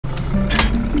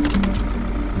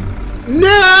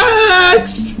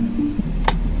Next!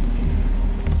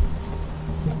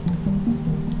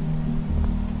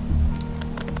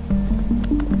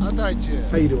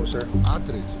 How you doing, sir?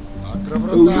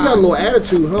 Ooh, you got a little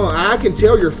attitude, huh? I can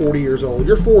tell you're 40 years old.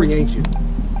 You're 40, ain't you?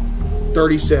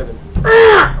 37.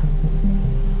 Ah!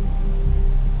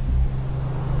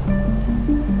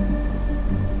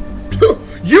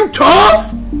 You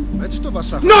tough?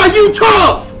 Nah, you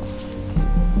tough!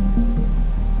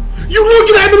 You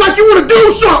looking at me like you want to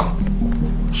do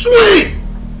something! Sweet!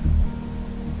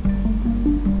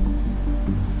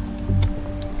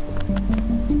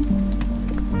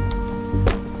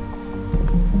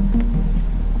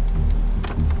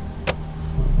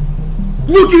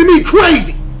 Looking at me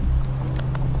crazy!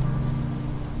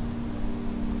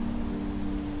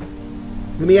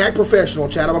 Let me act professional,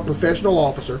 Chad. I'm a professional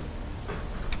officer.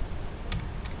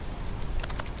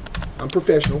 I'm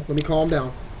professional. Let me calm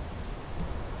down.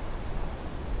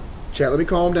 Chat, let me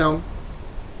calm down.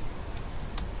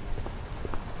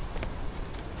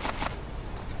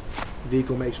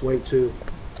 Vehicle makes weight too.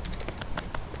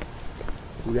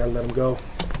 We gotta let him go.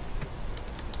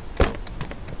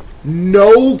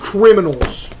 No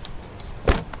criminals.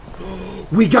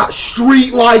 We got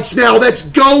street lights now. That's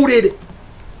goated.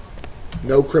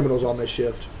 No criminals on this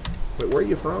shift. Wait, where are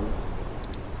you from?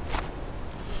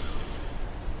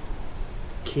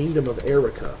 Kingdom of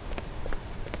Erica.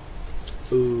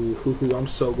 Ooh, I'm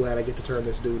so glad I get to turn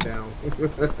this dude down.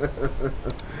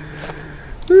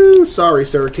 Ooh, sorry,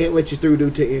 sir. Can't let you through due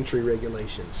to entry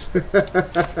regulations.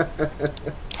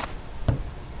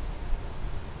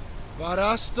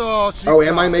 Oh,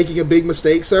 am I making a big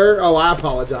mistake, sir? Oh, I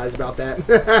apologize about that.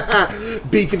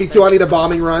 B-52, I need a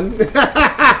bombing run.